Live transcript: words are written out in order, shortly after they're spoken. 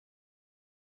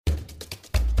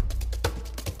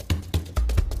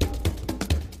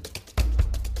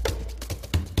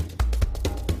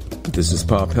This is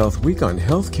Pop Health Week on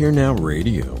Healthcare Now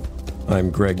Radio. I'm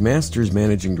Greg Masters,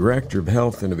 Managing Director of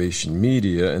Health Innovation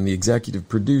Media and the Executive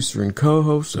Producer and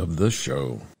co-host of the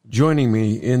show. Joining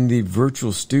me in the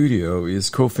virtual studio is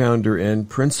co-founder and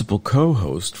principal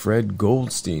co-host Fred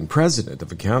Goldstein, President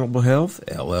of Accountable Health,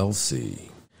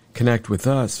 LLC. Connect with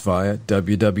us via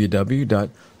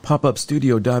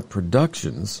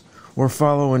www.popupstudio.productions or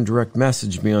follow and direct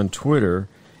message me on Twitter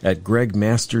at Greg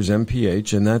Masters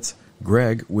MPH, and that's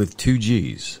Greg with 2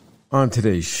 G's. On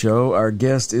today's show, our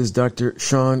guest is Dr.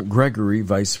 Sean Gregory,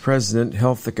 Vice President,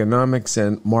 Health Economics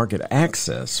and Market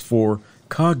Access for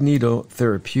Cognito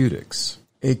Therapeutics,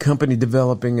 a company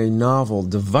developing a novel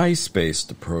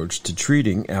device-based approach to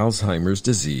treating Alzheimer's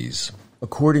disease.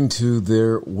 According to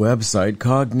their website,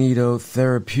 Cognito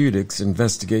Therapeutics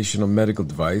investigational medical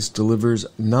device delivers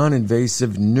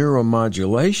non-invasive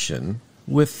neuromodulation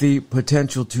with the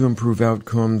potential to improve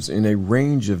outcomes in a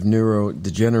range of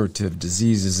neurodegenerative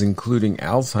diseases, including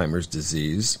Alzheimer's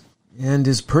disease, and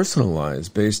is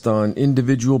personalized based on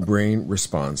individual brain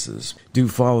responses. Do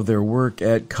follow their work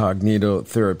at Cognito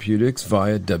Therapeutics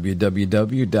via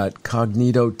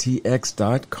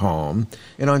www.cognitotx.com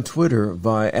and on Twitter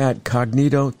via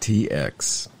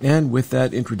 @CognitoTX. And with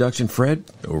that introduction, Fred,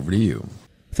 over to you.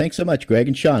 Thanks so much, Greg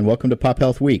and Sean. Welcome to Pop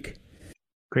Health Week.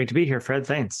 Great to be here, Fred.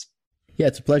 Thanks. Yeah,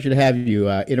 it's a pleasure to have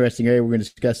you. Interesting area we're going to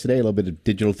discuss today, a little bit of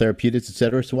digital therapeutics, et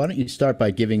cetera. So why don't you start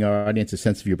by giving our audience a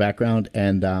sense of your background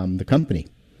and the company?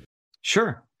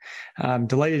 Sure. I'm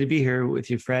delighted to be here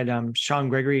with you, Fred. I'm Sean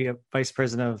Gregory, Vice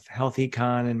President of Health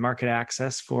Econ and Market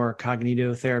Access for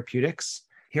Cognito Therapeutics.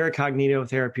 Here at Cognito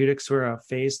Therapeutics, we're a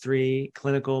phase 3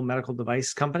 clinical medical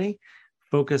device company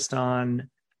focused on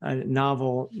a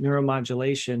novel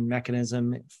neuromodulation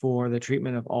mechanism for the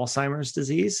treatment of Alzheimer's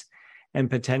disease and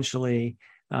potentially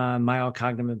mild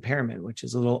cognitive impairment, which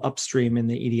is a little upstream in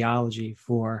the etiology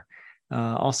for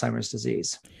Alzheimer's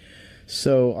disease.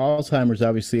 So Alzheimer's is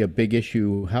obviously a big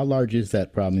issue. How large is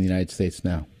that problem in the United States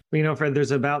now? Well, Fred,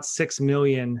 there's about 6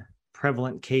 million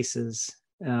prevalent cases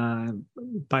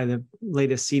by the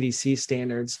latest CDC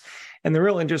standards. And the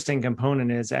real interesting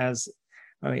component is as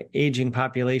aging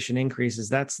population increases,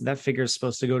 that figure is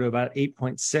supposed to go to about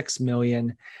 8.6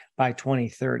 million by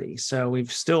 2030. So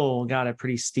we've still got a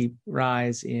pretty steep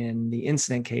rise in the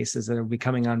incident cases that will be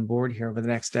coming on board here over the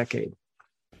next decade.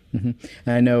 Mm-hmm.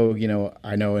 And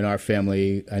I know in our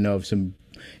family, I know of some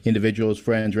individuals,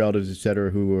 friends, relatives, et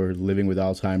cetera, who are living with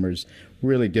Alzheimer's.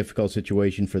 Really difficult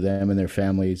situation for them and their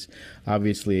families.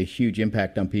 Obviously a huge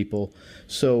impact on people.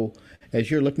 So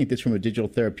as you're looking at this from a digital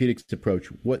therapeutics approach,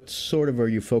 what sort of are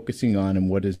you focusing on and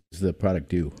what does the product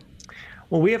do?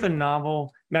 Well, we have a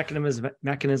novel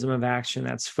mechanism of action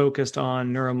that's focused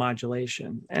on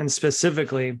neuromodulation. And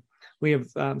specifically, we have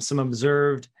some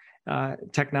observed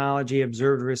technology,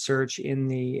 observed research in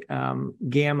the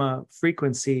gamma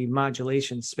frequency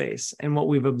modulation space. And what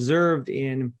we've observed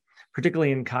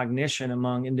particularly in cognition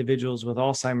among individuals with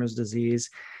Alzheimer's disease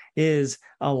is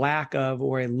a lack of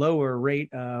or a lower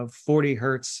rate of 40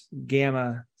 hertz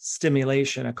gamma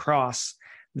stimulation across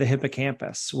the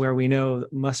hippocampus, where we know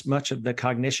much of the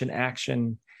cognition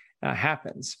action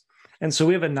happens. And so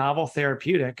we have a novel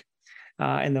therapeutic,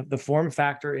 and the form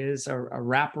factor is a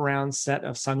wraparound set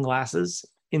of sunglasses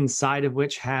inside of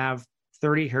which have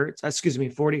 40 hertz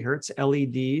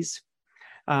LEDs,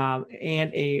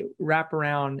 and a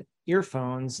wraparound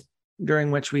earphones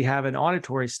during which we have an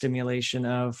auditory stimulation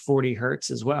of 40 hertz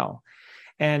as well.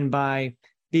 And by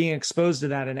being exposed to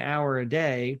that an hour a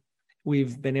day,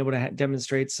 we've been able to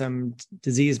demonstrate some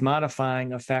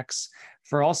disease-modifying effects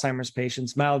for Alzheimer's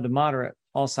patients, mild to moderate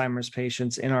Alzheimer's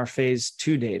patients in our phase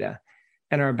 2 data,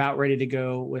 and are about ready to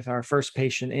go with our first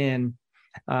patient in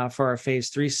for our phase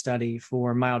 3 study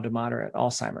for mild to moderate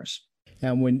Alzheimer's.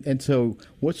 And so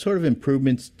what sort of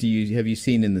improvements have you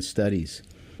seen in the studies?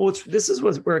 Well, this is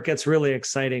where it gets really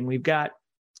exciting. We've got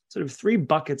sort of 3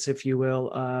 buckets, if you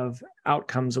will, of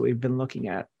outcomes that we've been looking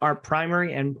at. Our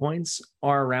primary endpoints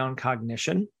are around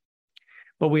cognition,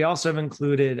 but we also have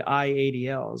included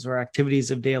IADLs, or activities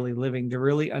of daily living, to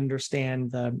really understand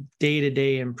the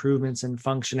day-to-day improvements in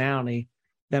functionality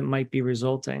that might be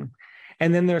resulting.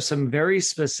 And then there's some very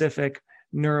specific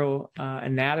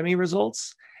neuroanatomy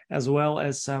results, as well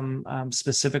as some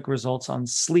specific results on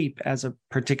sleep as a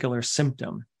particular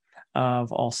symptom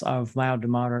of mild to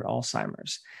moderate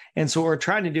Alzheimer's. And so what we're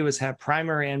trying to do is have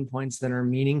primary endpoints that are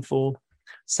meaningful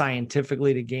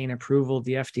scientifically to gain approval of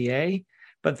the FDA,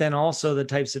 but then also the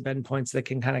types of endpoints that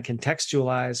can kind of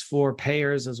contextualize for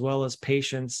payers as well as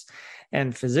patients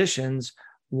and physicians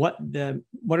what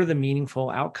are the meaningful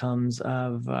outcomes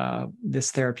of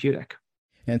this therapeutic.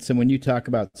 And so when you talk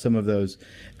about some of those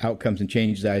outcomes and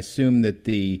changes, I assume that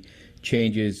the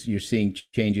changes, you're seeing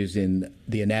changes in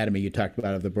the anatomy you talked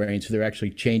about of the brain. So there are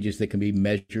actually changes that can be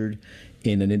measured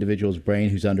in an individual's brain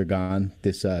who's undergone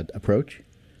this approach?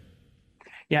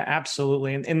 Yeah,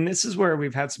 absolutely. And this is where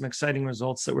we've had some exciting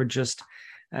results that were just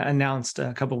announced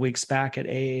a couple of weeks back at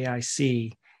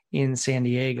AAIC in San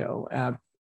Diego.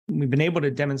 We've been able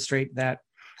to demonstrate that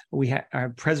we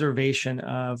have preservation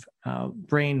of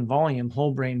brain volume,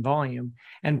 whole brain volume,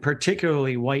 and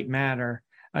particularly white matter,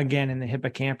 again, in the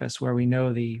hippocampus, where we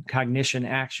know the cognition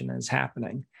action is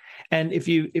happening. And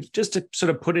if just to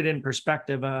sort of put it in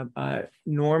perspective, a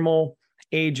normal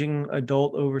aging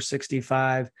adult over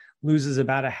 65 loses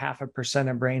about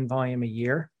 0.5% of brain volume a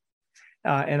year.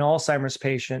 An Alzheimer's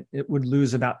patient, it would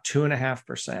lose about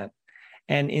 2.5%.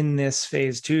 And in this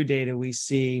phase 2 data, we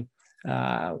see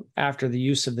after the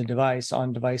use of the device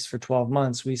on device for 12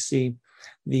 months, we see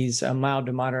these mild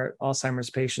to moderate Alzheimer's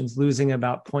patients losing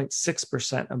about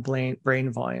 0.6% of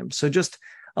brain volume. So just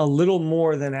a little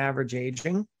more than average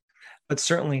aging, but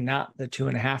certainly not the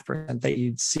 2.5% that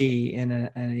you'd see in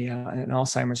an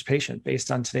Alzheimer's patient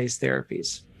based on today's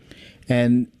therapies.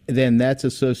 And then that's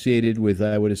associated with,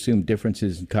 I would assume,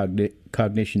 differences in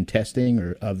cognition testing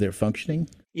or of their functioning?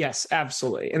 Yes,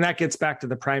 absolutely. And that gets back to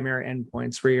the primary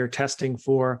endpoints where you're testing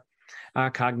for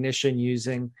cognition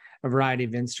using a variety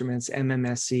of instruments,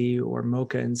 MMSE or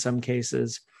MoCA in some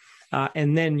cases,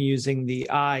 and then using the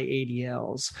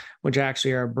IADLs, which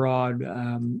actually are broad,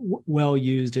 well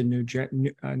used in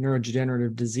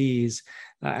neurodegenerative disease,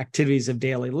 activities of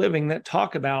daily living that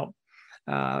talk about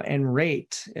and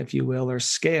rate, if you will, or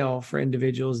scale for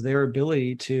individuals their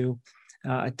ability to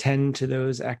attend to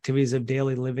those activities of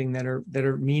daily living that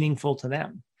are meaningful to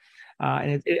them.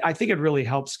 And I think it really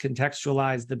helps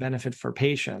contextualize the benefit for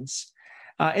patients.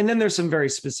 And then there's some very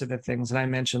specific things that I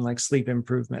mentioned, like sleep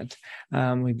improvement.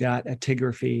 We've got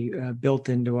actigraphy built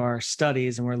into our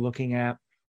studies, and we're looking at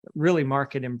really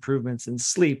marked improvements in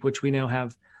sleep, which we know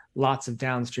have lots of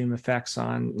downstream effects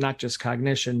on not just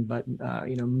cognition, but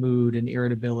mood and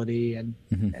irritability and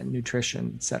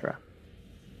nutrition, et cetera.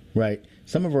 Right.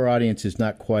 Some of our audience is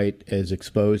not quite as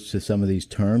exposed to some of these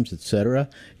terms, et cetera.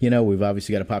 We've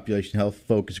obviously got a population health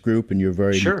focus group, and you're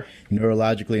very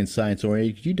neurologically and science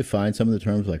oriented. Could you define some of the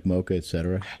terms like MoCA, et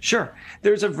cetera? Sure.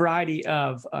 There's a variety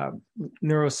of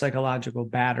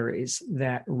neuropsychological batteries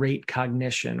that rate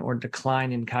cognition or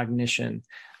decline in cognition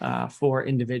for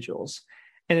individuals.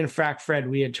 And in fact, Fred,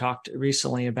 we had talked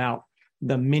recently about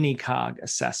the mini-cog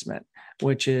assessment,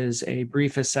 which is a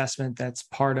brief assessment that's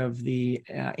part of the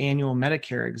annual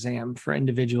Medicare exam for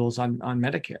individuals on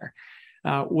Medicare,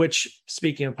 which,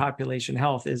 speaking of population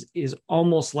health, is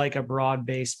almost like a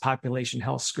broad-based population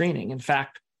health screening. In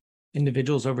fact,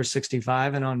 individuals over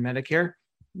 65 and on Medicare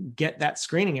get that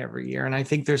screening every year. And I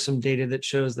think there's some data that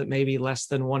shows that maybe less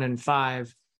than 1 in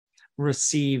 5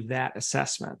 receive that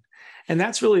assessment. And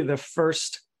that's really the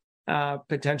first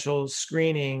potential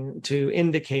screening to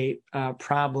indicate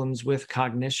problems with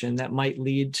cognition that might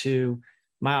lead to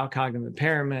mild cognitive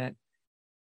impairment,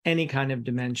 any kind of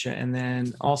dementia, and then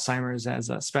Alzheimer's as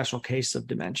a special case of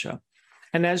dementia.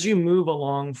 And as you move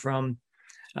along from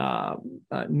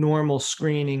normal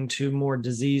screening to more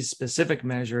disease-specific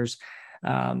measures,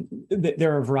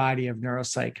 there are a variety of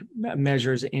neuropsych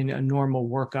measures in a normal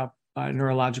workup,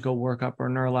 neurological workup or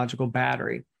neurological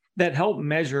battery that help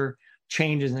measure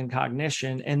changes in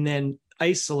cognition and then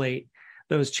isolate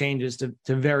those changes to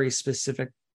very specific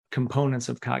components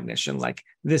of cognition, like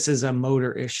this is a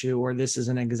motor issue or this is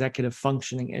an executive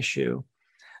functioning issue.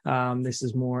 This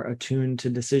is more attuned to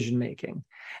decision making.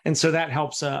 And so that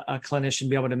helps a clinician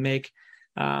be able to make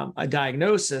a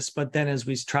diagnosis, but then as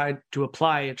we try to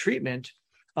apply a treatment,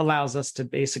 allows us to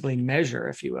basically measure,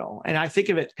 if you will. And I think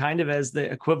of it kind of as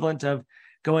the equivalent of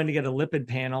going to get a lipid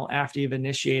panel after you've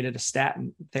initiated a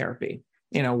statin therapy.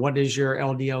 What is your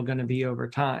LDL going to be over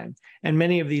time? And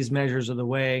many of these measures are the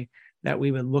way that we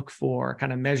would look for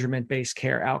kind of measurement-based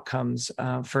care outcomes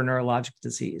for neurologic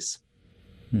disease.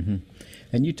 Mm-hmm.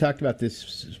 And you talked about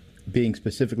this being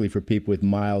specifically for people with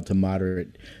mild to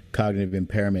moderate cognitive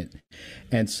impairment.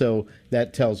 And so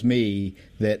that tells me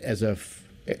that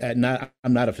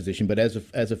I'm not a physician, but as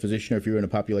a physician, or if you're in a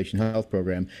population health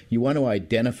program, you want to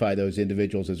identify those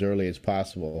individuals as early as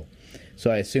possible. So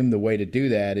I assume the way to do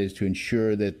that is to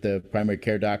ensure that the primary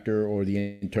care doctor or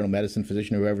the internal medicine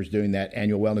physician, or whoever's doing that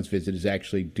annual wellness visit, is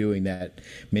actually doing that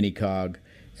mini-cog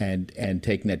and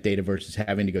taking that data versus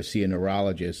having to go see a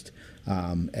neurologist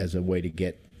as a way to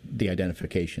get the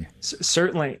identification.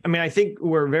 Certainly. I mean, I think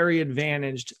we're very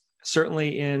advantaged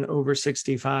certainly in over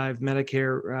 65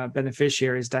 Medicare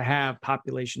beneficiaries to have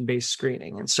population-based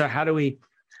screening. And so how do we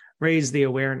raise the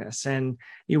awareness? And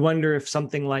you wonder if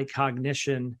something like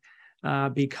cognition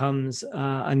becomes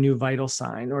a new vital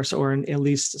sign, or at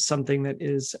least something that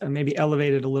is maybe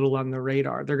elevated a little on the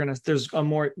radar. There's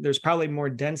probably more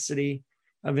density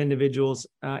of individuals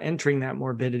entering that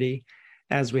morbidity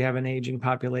as we have an aging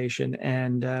population.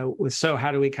 And so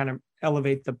how do we kind of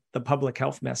elevate the public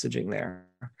health messaging there?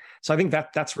 So I think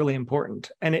that's really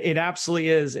important. And it absolutely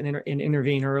is an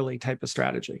intervene early type of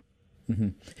strategy. Mm-hmm.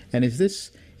 And is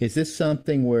this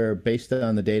something where, based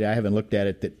on the data, I haven't looked at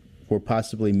it, that we're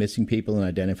possibly missing people and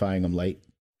identifying them late?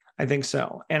 I think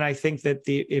so. And I think that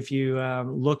if you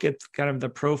look at kind of the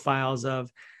profiles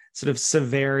of sort of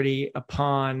severity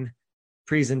upon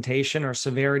presentation or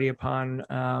severity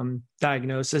upon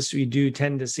diagnosis, we do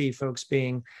tend to see folks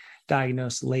being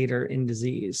diagnosed later in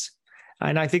disease.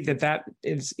 And I think that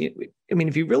is, I mean,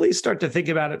 if you really start to think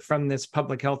about it from this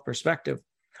public health perspective,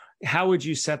 how would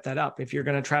you set that up? If you're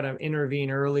going to try to intervene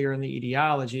earlier in the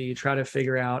etiology, you try to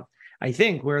figure out, I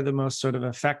think, where the most sort of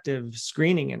effective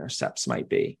screening intercepts might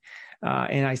be.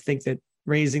 And I think that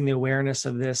raising the awareness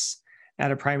of this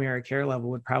at a primary care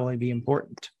level would probably be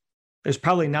important. There's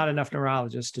probably not enough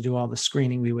neurologists to do all the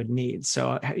screening we would need.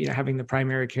 So having the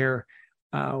primary care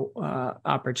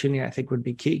opportunity, I think, would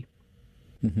be key.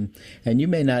 Mm-hmm. And you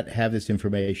may not have this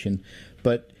information,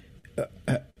 but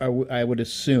I would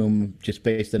assume, just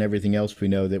based on everything else we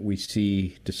know, that we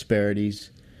see disparities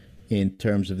in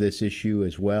terms of this issue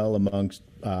as well amongst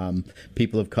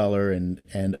people of color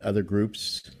and other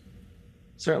groups.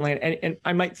 Certainly, and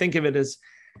I might think of it as,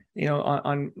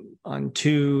 on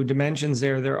two dimensions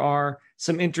there. There are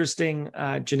some interesting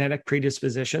genetic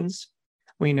predispositions.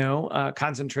 We know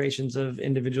concentrations of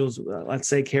individuals, let's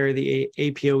say, carry the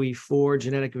APOE4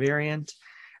 genetic variant.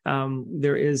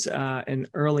 There is an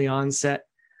early onset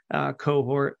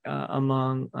cohort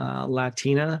among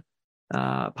Latina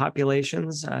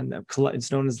populations, and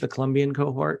it's known as the Colombian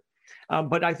cohort.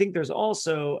 But I think there's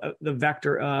also the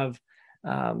vector of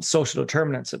social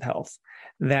determinants of health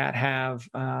that have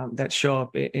that show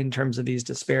up in terms of these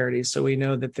disparities. So we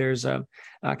know that there's a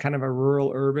kind of a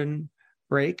rural-urban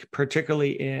break,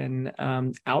 particularly in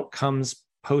outcomes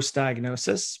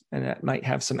post-diagnosis, and that might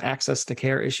have some access to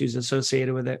care issues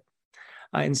associated with it.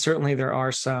 And certainly there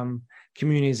are some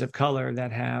communities of color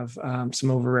that have some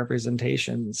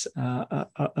overrepresentations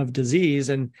of disease,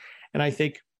 and I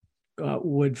think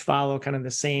would follow kind of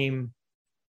the same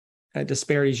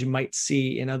disparities you might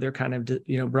see in other kind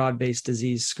of broad-based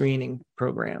disease screening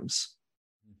programs.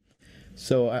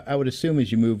 So I would assume,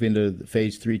 as you move into the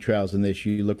phase 3 trials in this,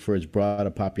 you look for as broad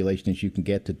a population as you can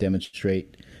get to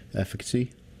demonstrate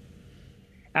efficacy?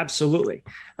 Absolutely.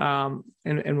 And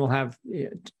we'll have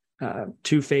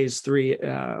two phase 3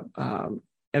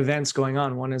 events going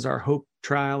on. One is our HOPE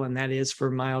trial, and that is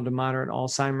for mild to moderate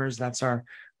Alzheimer's. That's our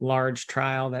large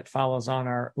trial that follows on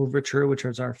our Overture, which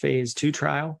was our phase 2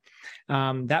 trial.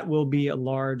 That will be a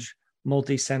large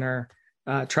multi-center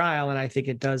trial, and I think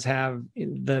it does have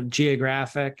the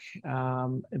geographic,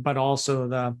 but also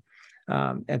the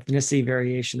ethnicity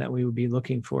variation that we would be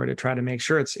looking for to try to make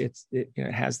sure it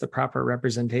has the proper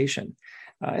representation.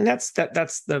 And that's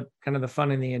the kind of the fun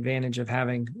and the advantage of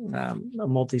having a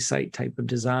multi-site type of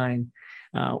design.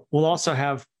 We'll also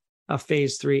have a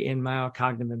phase 3 in mild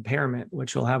cognitive impairment,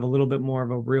 which will have a little bit more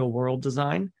of a real world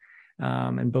design.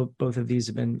 And both of these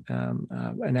have been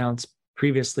announced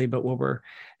previously, but what we're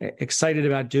excited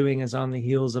about doing is on the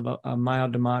heels of a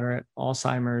mild to moderate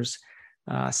Alzheimer's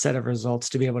set of results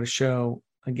to be able to show,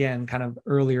 again, kind of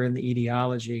earlier in the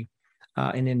etiology,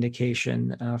 an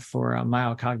indication for a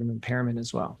mild cognitive impairment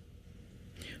as well.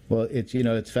 Well,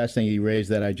 it's fascinating you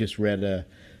raised that. I just read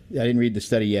I didn't read the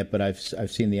study yet, but I've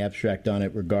seen the abstract on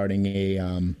it regarding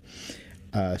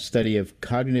a study of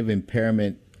cognitive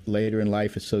impairment later in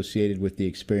life associated with the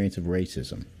experience of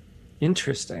racism.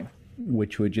 Interesting.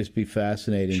 Which would just be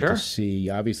fascinating to see.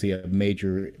 Obviously, a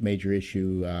major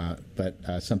some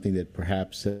but something that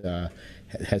perhaps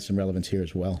has some relevance here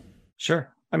as well.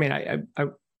 Sure. I mean, I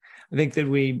think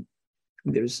that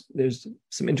there's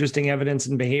some interesting evidence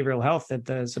in behavioral health that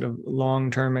the sort of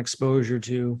long-term exposure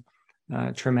to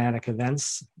traumatic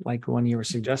events, like one you were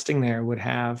suggesting there, would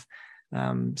have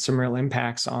some real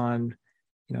impacts on,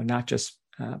 not just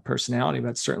personality,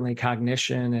 but certainly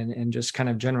cognition and just kind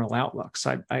of general outlook.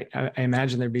 So I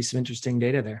imagine there'd be some interesting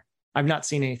data there. I've not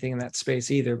seen anything in that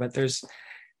space either, but this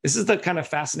is the kind of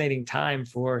fascinating time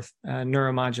for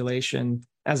neuromodulation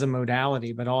as a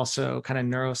modality, but also kind of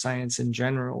neuroscience in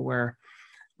general, where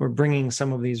we're bringing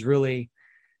some of these really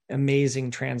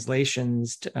amazing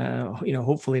translations,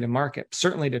 hopefully to market,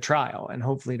 certainly to trial, and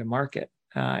hopefully to market.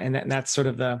 And that's sort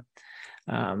of the,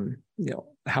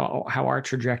 how our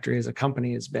trajectory as a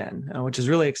company has been, which is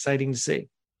really exciting to see.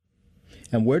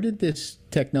 And where did this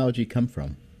technology come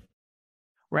from?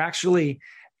 We're actually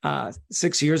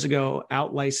 6 years ago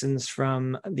out-licensed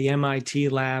from the MIT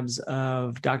labs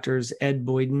of Doctors Ed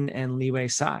Boyden and Liwei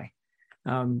Tsai,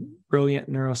 brilliant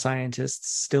neuroscientists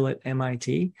still at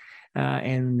MIT.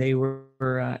 And they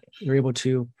were able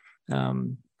to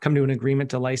come to an agreement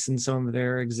to license some of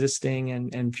their existing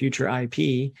and future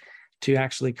IP to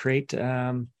actually create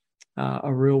a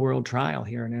real-world trial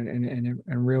here and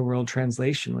a real-world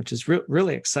translation, which is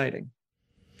really exciting.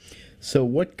 So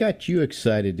what got you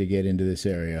excited to get into this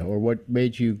area, or what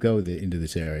made you go into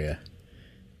this area?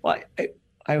 Well,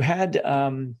 I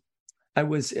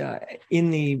was in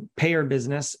the payer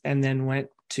business and then went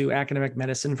to academic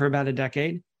medicine for about a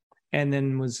decade, and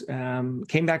then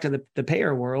came back to the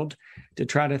payer world to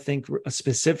try to think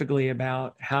specifically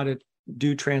about how to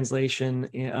do translation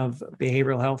of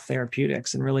behavioral health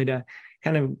therapeutics, and really to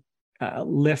kind of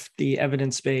lift the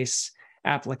evidence-based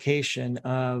application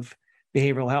of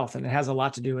behavioral health. And it has a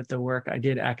lot to do with the work I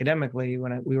did academically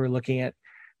when we were looking at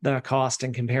the cost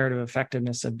and comparative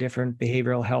effectiveness of different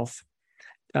behavioral health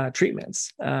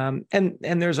treatments. And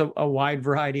there's a wide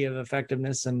variety of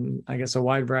effectiveness, and I guess a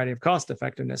wide variety of cost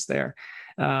effectiveness there.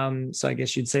 So I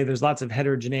guess you'd say there's lots of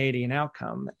heterogeneity in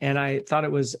outcome. And I thought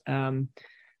it was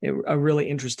a really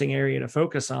interesting area to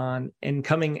focus on. And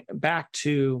coming back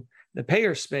to the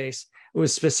payer space, it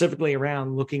was specifically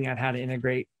around looking at how to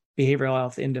integrate behavioral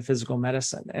health into physical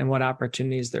medicine and what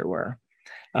opportunities there were.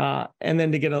 And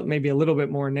then to get maybe a little bit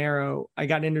more narrow, I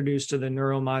got introduced to the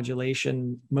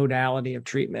neuromodulation modality of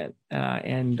treatment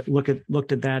and looked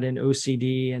at that in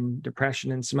OCD and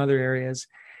depression and some other areas,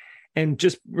 and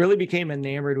just really became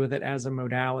enamored with it as a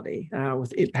modality.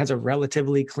 It has a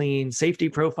relatively clean safety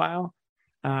profile.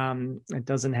 It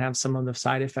doesn't have some of the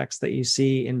side effects that you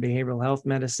see in behavioral health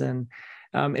medicine.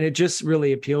 And it just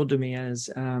really appealed to me as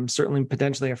certainly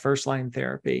potentially a first-line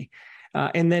therapy.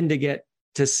 And then to get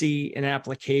to see an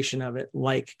application of it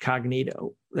like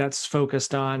Cognito that's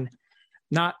focused on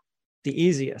not the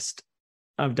easiest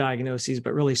of diagnoses,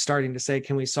 but really starting to say,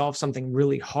 can we solve something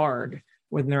really hard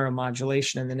with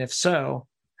neuromodulation? And then if so,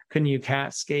 can you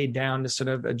cascade down to sort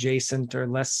of adjacent or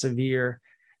less severe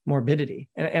morbidity?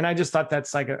 And I just thought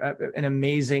that's like an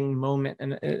amazing moment,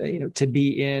 and to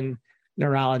be in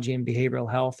neurology and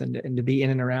behavioral health, and to be in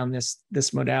and around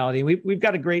this modality. We've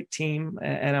got a great team,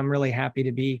 and I'm really happy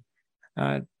to be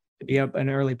an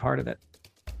early part of it.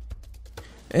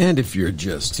 And if you're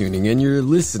just tuning in, you're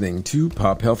listening to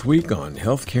Pop Health Week on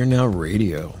Healthcare Now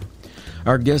Radio.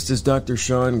 Our guest is Dr.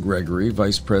 Sean Gregory,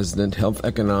 Vice President, Health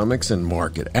Economics and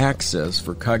Market Access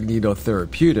for Cognito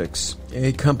Therapeutics,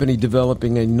 a company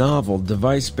developing a novel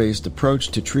device-based approach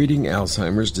to treating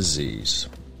Alzheimer's disease.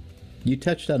 You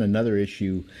touched on another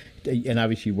issue, and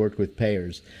obviously you worked with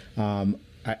payers.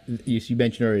 You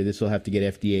mentioned earlier this will have to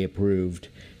get FDA approved,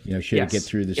 should it get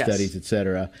through the studies, et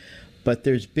cetera. But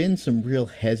there's been some real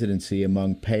hesitancy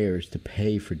among payers to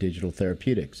pay for digital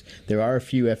therapeutics. There are a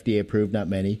few FDA approved, not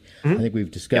many. Mm-hmm. I think we've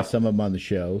discussed some of them on the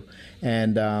show.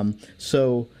 And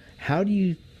so how do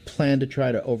you plan to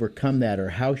try to overcome that, or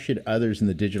how should others in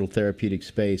the digital therapeutic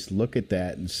space look at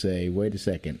that and say, wait a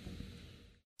second?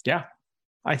 Yeah.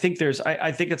 I think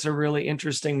it's a really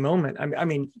interesting moment. I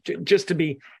mean, just to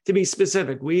be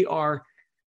specific, we are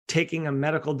taking a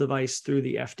medical device through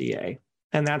the FDA,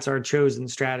 and that's our chosen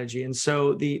strategy. And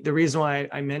so the reason why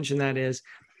I mention that is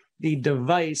the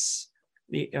device,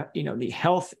 the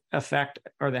health effect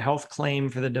or the health claim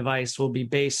for the device will be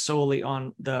based solely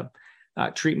on the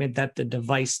treatment that the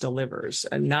device delivers,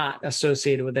 and not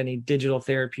associated with any digital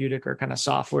therapeutic or kind of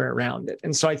software around it.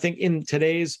 And so I think in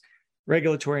today's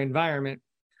regulatory environment,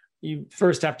 you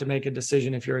first have to make a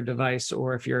decision if you're a device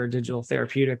or if you're a digital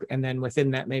therapeutic. And then within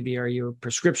that, maybe are you a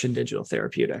prescription digital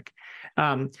therapeutic?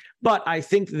 But I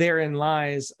think therein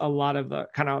lies a lot of the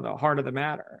kind of the heart of the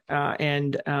matter.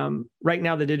 And right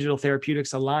now, the Digital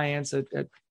Therapeutics Alliance, a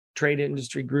trade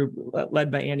industry group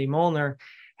led by Andy Molnar,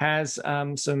 has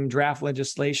some draft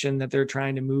legislation that they're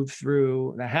trying to move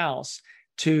through the House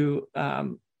to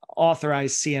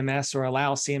authorize CMS or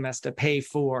allow CMS to pay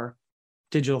for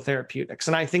digital therapeutics.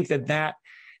 And I think that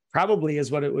probably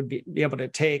is what it would be able to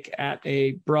take at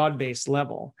a broad-based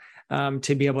level,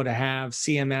 to be able to have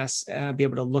CMS be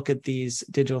able to look at these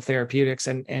digital therapeutics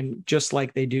and just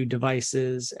like they do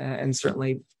devices, and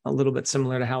certainly a little bit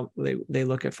similar to how they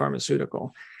look at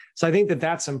pharmaceutical. So I think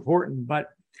that's important.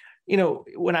 But,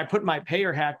 when I put my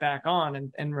payer hat back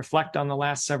on and reflect on the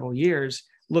last several years,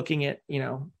 looking at,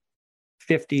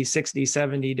 50, 60,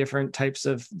 70 different types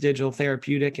of digital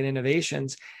therapeutic and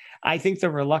innovations. I think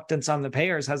the reluctance on the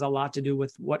payers has a lot to do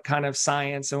with what kind of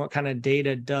science and what kind of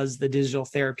data does the digital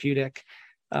therapeutic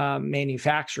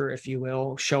manufacturer, if you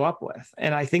will, show up with.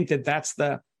 And I think that that's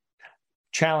the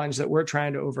challenge that we're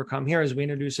trying to overcome here as we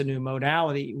introduce a new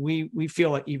modality. We feel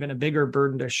like even a bigger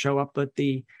burden to show up with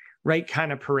the right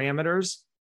kind of parameters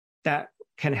that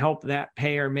can help that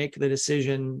payer make the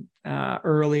decision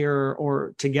earlier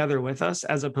or together with us,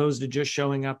 as opposed to just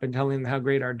showing up and telling them how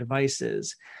great our device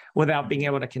is without being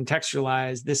able to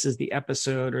contextualize, this is the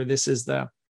episode or this is the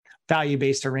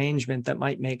value-based arrangement that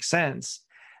might make sense.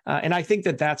 And I think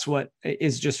that that's what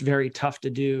is just very tough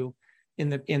to do in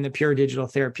the pure digital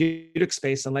therapeutic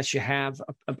space, unless you have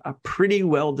a pretty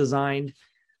well-designed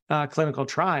clinical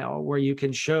trial where you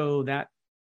can show that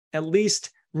at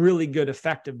least really good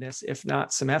effectiveness, if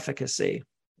not some efficacy.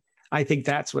 I think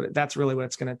that's really what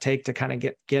it's going to take to kind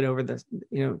of get over the,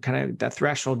 kind of the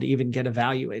threshold to even get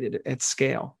evaluated at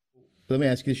scale. Let me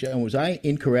ask you, Sean, was I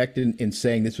incorrect in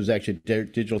saying this was actually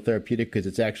digital therapeutic, because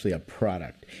it's actually a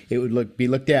product? It would be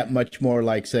looked at much more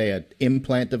like, say, an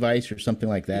implant device or something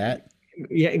like that?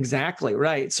 Yeah, exactly.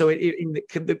 Right. So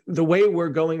the way we're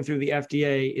going through the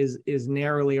FDA is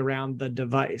narrowly around the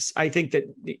device. I think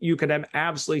that you could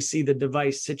absolutely see the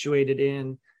device situated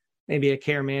in maybe a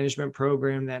care management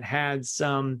program that had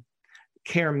some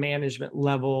care management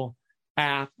level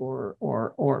app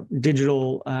or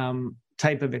digital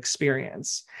type of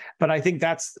experience. But I think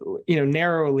that's,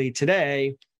 narrowly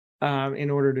today, in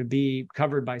order to be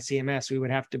covered by CMS, we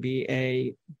would have to be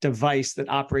a device that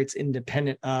operates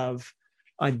independent of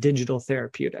a digital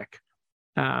therapeutic.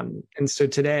 And so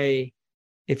today,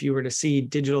 if you were to see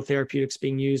digital therapeutics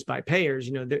being used by payers,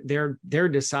 they're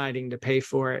deciding to pay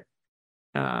for it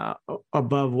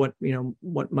above what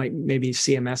might maybe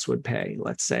CMS would pay,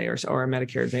 let's say, or a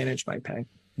Medicare Advantage might pay.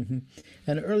 Mm-hmm.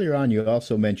 And earlier on, you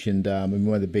also mentioned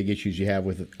one of the big issues you have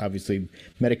with obviously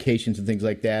medications and things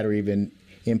like that, or even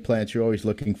implants. You're always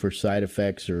looking for side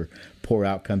effects or poor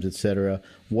outcomes, et cetera.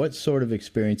 What sort of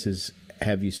experiences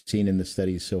have you seen in the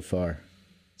studies so far?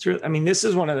 This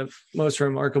is one of the most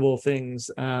remarkable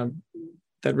things that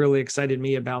really excited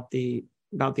me about the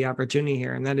opportunity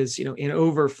here, and that is, in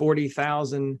over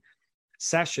 40,000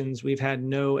 sessions, we've had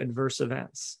no adverse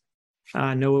events,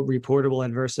 no reportable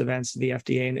adverse events to the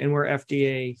FDA, and we're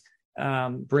FDA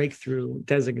breakthrough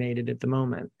designated at the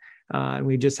moment. And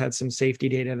we just had some safety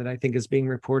data that I think is being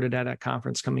reported at a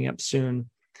conference coming up soon.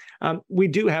 We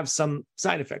do have some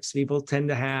side effects. People tend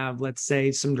to have, let's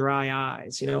say, some dry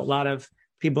eyes. A lot of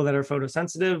people that are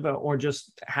photosensitive or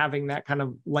just having that kind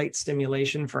of light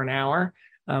stimulation for an hour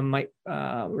might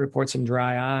report some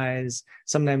dry eyes.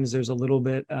 Sometimes there's a little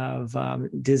bit of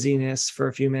dizziness for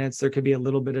a few minutes. There could be a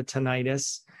little bit of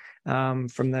tinnitus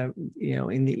from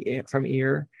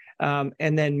ear,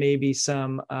 and then maybe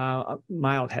some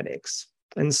mild headaches.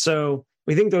 And so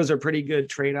we think those are pretty good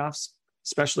trade-offs,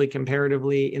 especially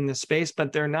comparatively in this space,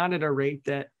 but they're not at a rate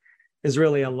that is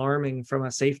really alarming from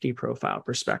a safety profile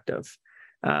perspective.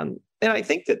 And I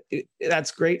think that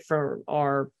that's great for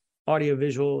our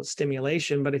audiovisual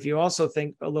stimulation. But if you also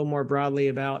think a little more broadly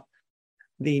about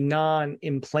the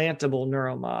non-implantable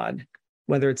neuromod,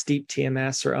 whether it's deep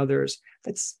TMS or others,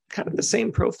 that's kind of the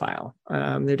same profile.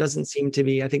 There doesn't seem to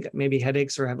be, I think maybe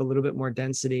headaches or have a little bit more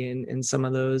density in some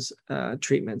of those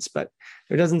treatments, but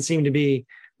there doesn't seem to be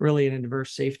really an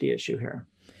adverse safety issue here.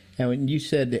 And when you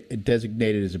said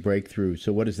designated as a breakthrough,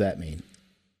 so what does that mean?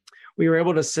 We were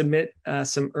able to submit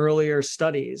some earlier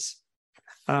studies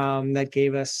that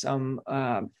gave us some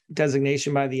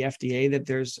designation by the FDA that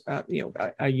there's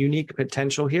a unique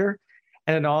potential here.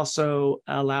 And it also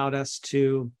allowed us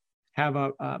to have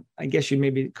I guess you'd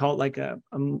maybe call it like a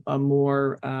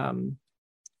more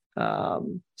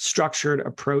structured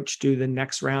approach to the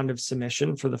next round of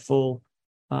submission for the full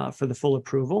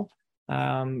approval.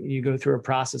 You go through a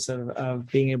process of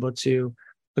being able to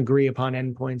agree upon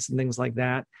endpoints and things like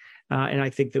that. And I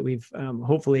think that we've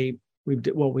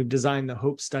designed the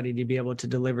HOPE study to be able to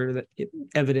deliver the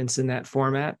evidence in that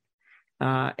format.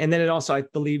 And then it also, I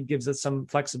believe, gives us some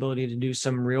flexibility to do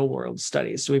some real world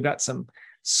studies. So we've got some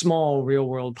small real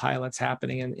world pilots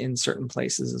happening in certain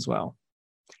places as well.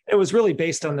 It was really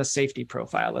based on the safety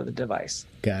profile of the device.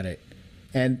 Got it.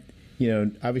 And,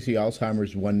 obviously Alzheimer's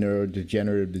is one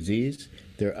neurodegenerative disease.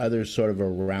 There are others sort of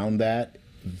around that,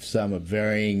 some of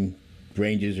varying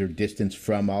ranges or distance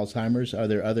from Alzheimer's. Are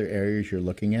there other areas you're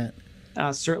looking at?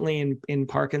 Certainly in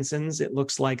Parkinson's, it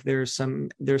looks like there's some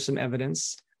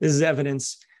evidence. This is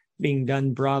evidence being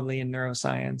done broadly in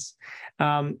neuroscience.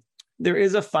 there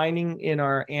is a finding in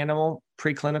our animal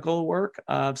preclinical work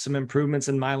of some improvements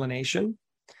in myelination.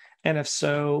 And if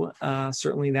so,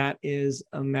 certainly that is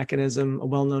a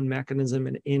well-known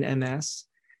mechanism in MS.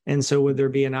 And so would there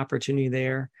be an opportunity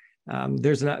there?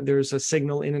 There's a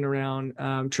signal in and around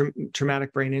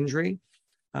traumatic brain injury,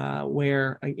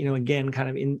 where, again, kind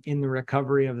of in the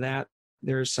recovery of that,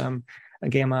 there's some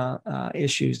gamma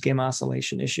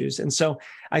oscillation issues. And so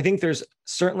I think there's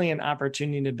certainly an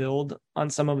opportunity to build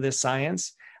on some of this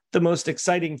science. The most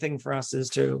exciting thing for us is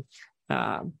to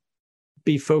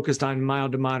be focused on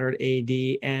mild to moderate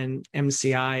AD and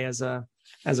MCI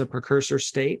as a precursor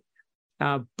state,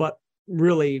 but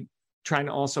really trying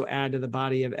to also add to the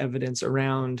body of evidence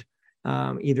around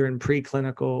either in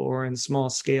preclinical or in small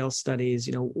scale studies,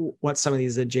 what some of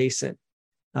these adjacent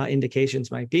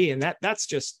indications might be. And that's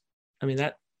just,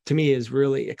 that to me is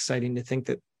really exciting to think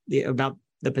that about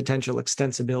the potential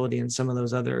extensibility in some of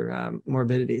those other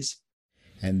morbidities.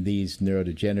 And these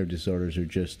neurodegenerative disorders are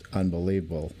just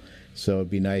unbelievable. So it'd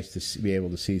be nice to be able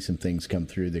to see some things come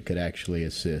through that could actually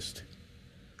assist.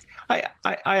 I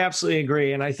absolutely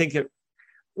agree. And I think that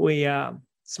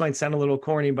this might sound a little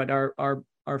corny, but our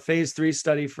phase 3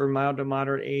 study for mild to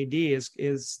moderate AD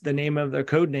is the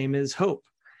code name is HOPE.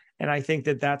 And I think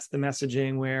that that's the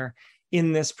messaging where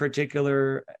in this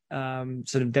particular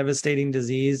sort of devastating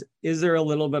disease, is there a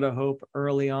little bit of hope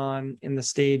early on in the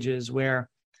stages where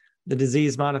the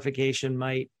disease modification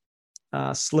might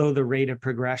slow the rate of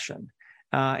progression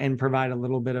and provide a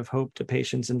little bit of hope to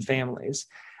patients and families.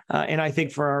 And I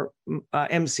think for our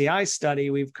MCI study,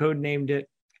 we've codenamed it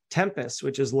Tempus,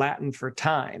 which is Latin for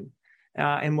time.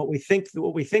 And what we think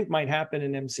might happen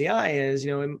in MCI is,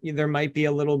 there might be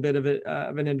a little bit of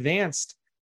an advanced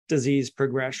disease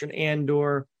progression,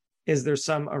 and/or is there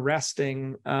some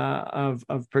arresting of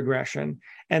progression,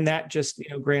 and that just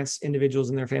grants individuals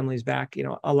and their families back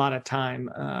a lot of time,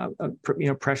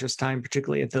 precious time,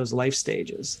 particularly at those life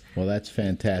stages. Well, that's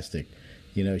fantastic.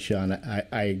 Sean,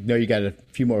 I know you got a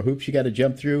few more hoops you got to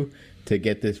jump through to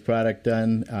get this product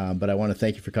done, but I want to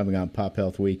thank you for coming on Pop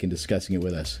Health Week and discussing it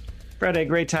with us. Brett, a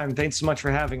great time. Thanks so much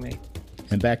for having me.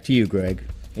 And back to you, Greg.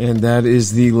 And that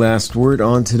is the last word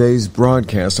on today's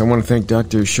broadcast. I want to thank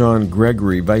Dr. Sean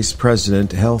Gregory, Vice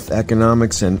President, Health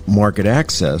Economics and Market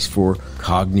Access for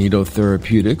Cognito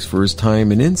Therapeutics, for his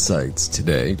time and insights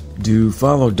today. Do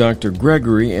follow Dr.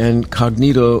 Gregory and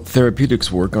Cognito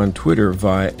Therapeutics work on Twitter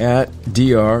via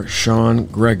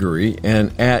 @DrSeanGregory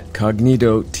and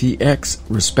 @CognitoTX,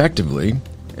 respectively,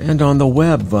 and on the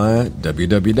web via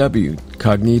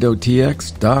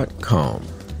www.cognitotx.com.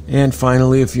 And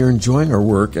finally, if you're enjoying our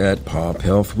work at Pop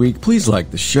Health Week, please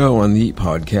like the show on the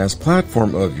podcast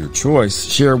platform of your choice,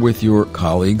 share with your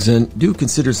colleagues, and do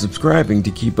consider subscribing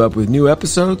to keep up with new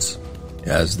episodes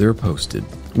as they're posted.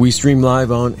 We stream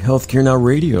live on Healthcare Now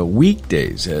Radio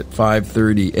weekdays at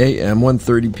 5:30 a.m.,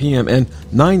 1:30 p.m., and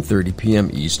 9:30 p.m.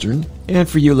 Eastern. And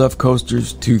for you left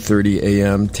coasters, 2:30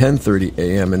 a.m., 10:30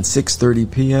 a.m., and 6:30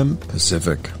 p.m.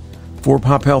 Pacific. For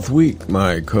Pop Health Week,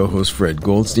 my co-host Fred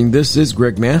Goldstein, this is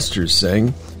Greg Masters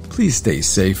saying, please stay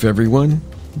safe, everyone.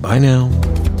 Bye now.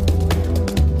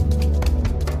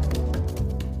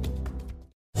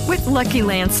 With Lucky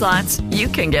Land Slots, you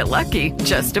can get lucky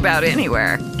just about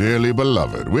anywhere. Dearly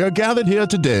beloved, we are gathered here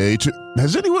today to...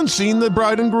 Has anyone seen the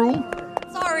bride and groom?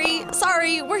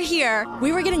 Sorry, we're here.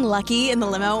 We were getting lucky in the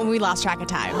limo and we lost track of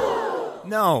time.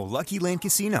 No, Lucky Land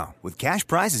Casino, with cash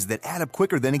prizes that add up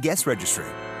quicker than a guest registry.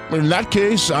 In that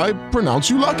case, I pronounce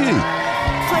you lucky.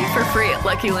 Play for free at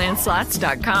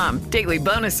LuckyLandSlots.com. Daily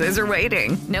bonuses are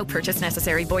waiting. No purchase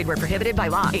necessary. Void where prohibited by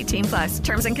law. 18+.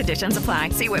 Terms and conditions apply.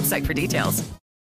 See website for details.